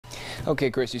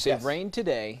Okay, Chris, you say Yes. rain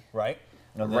today, Right?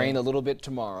 And rain a then, little bit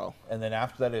tomorrow. and then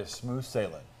after that is smooth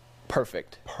sailing.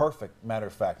 Perfect. Perfect, matter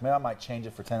of fact. Maybe I might change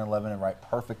it for 10 11 and write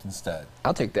perfect instead.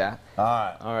 I'll take that. All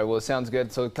right. All right, well, it sounds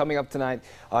good. So coming up tonight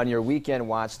on your weekend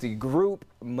watch, the group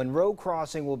Monroe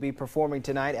Crossing will be performing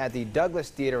tonight at the Douglas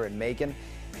Theater in Macon.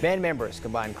 Band members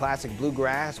combine classic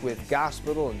bluegrass with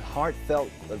gospel and heartfelt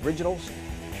originals.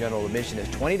 General admission is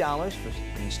 $20,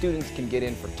 and students can get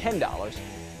in for $10.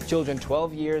 Children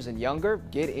 12 years and younger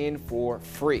get in for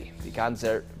free. The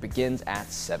concert begins at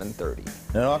 7:30.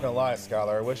 Now, I'm not going to lie,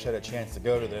 Skylar, I wish I had a chance to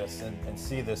go to this and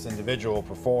see this individual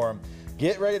perform.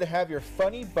 Get ready to have your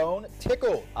funny bone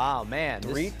tickled. Oh, man.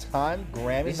 Three-time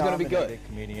this is gonna be good. Grammy-nominated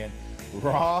comedian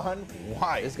Ron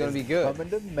White It's gonna be good. coming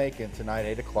to Macon tonight,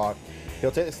 8 o'clock.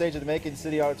 He'll take the stage at the Macon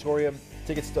City Auditorium.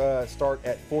 Tickets start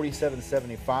at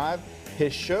 $47.75.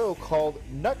 His show, called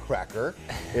Nutcracker,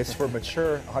 is for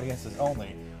mature audiences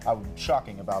only. I'm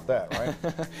shocking about that, right?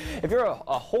 If you're a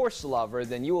horse lover,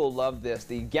 then you will love this.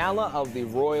 The Gala of the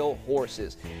Royal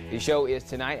Horses. The show is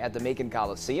tonight at the Macon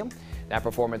Coliseum. That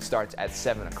performance starts at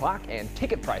 7 o'clock, and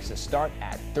ticket prices start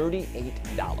at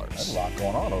 $38. There's a lot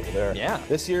going on over there. Yeah.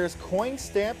 This year's coin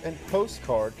stamp and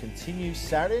postcard continues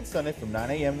Saturday and Sunday from 9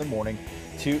 a.m. in the morning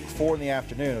to 4 in the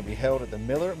afternoon. It will be held at the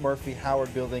Miller Murphy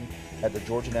Howard Building at the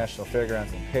Georgia National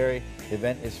Fairgrounds in Perry. The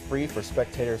event is free for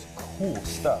spectators. Cool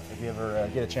stuff if you ever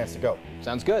get a chance to go.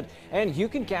 Sounds good. And you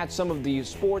can catch some of the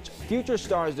sports future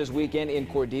stars this weekend in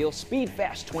Cordele. Speed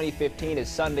Fest 2015 is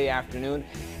Sunday afternoon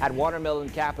at Watermelon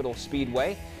Capital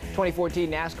Speedway.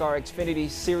 2014 NASCAR Xfinity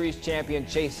Series champion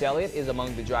Chase Elliott is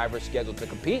among the drivers scheduled to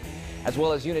compete, as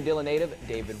well as Unadilla native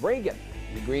David Reagan.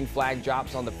 The green flag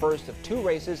drops on the first of 2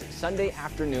 races Sunday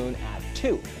afternoon at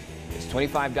 2. It's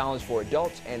 $25 for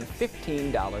adults and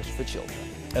 $15 for children.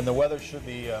 And the weather should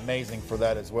be amazing for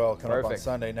that as well, coming up on Perfect.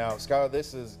 Sunday. Now, Skylar,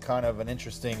 this is kind of an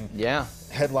interesting Yeah.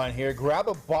 headline here. Grab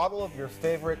a bottle of your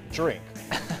favorite drink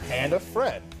and a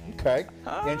friend. Okay.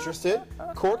 Interested?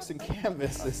 Corks and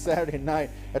Canvas is Saturday night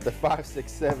at the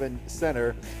 567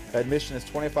 Center. Admission is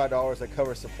 $25. That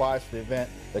covers supplies for the event.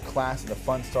 The class and the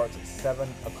fun starts at 7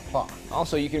 o'clock.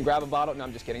 Also, you can grab a bottle. No,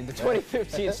 I'm just kidding. The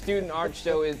 2015 Student Art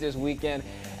Show is this weekend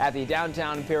at the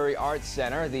Downtown Perry Arts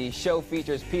Center. The show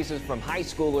features pieces from high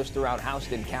schoolers throughout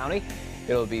Houston County.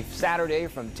 It'll be Saturday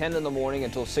from 10 in the morning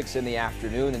until 6 in the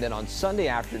afternoon, and then on Sunday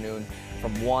afternoon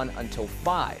from 1 until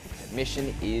 5.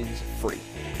 Admission is free.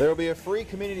 There will be a free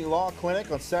community law clinic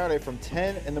on Saturday from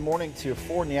 10 in the morning to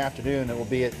 4 in the afternoon. It will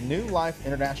be at New Life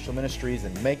International Ministries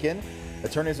in Macon.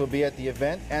 Attorneys will be at the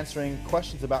event answering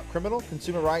questions about criminal,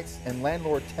 consumer rights, and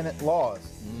landlord-tenant laws.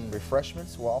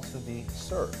 Refreshments will also be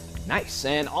served. Nice.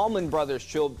 And Allman Brothers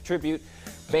Tribute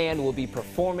Band will be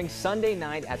performing Sunday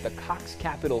night at the Cox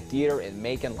Capitol Theater in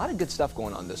Macon. A lot of good stuff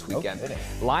going on this weekend. kidding.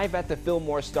 Live at the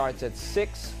Fillmore starts at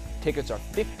 6. Tickets are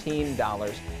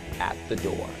 $15 at the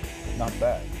door. Not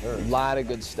bad. A lot of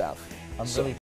good stuff. I'm really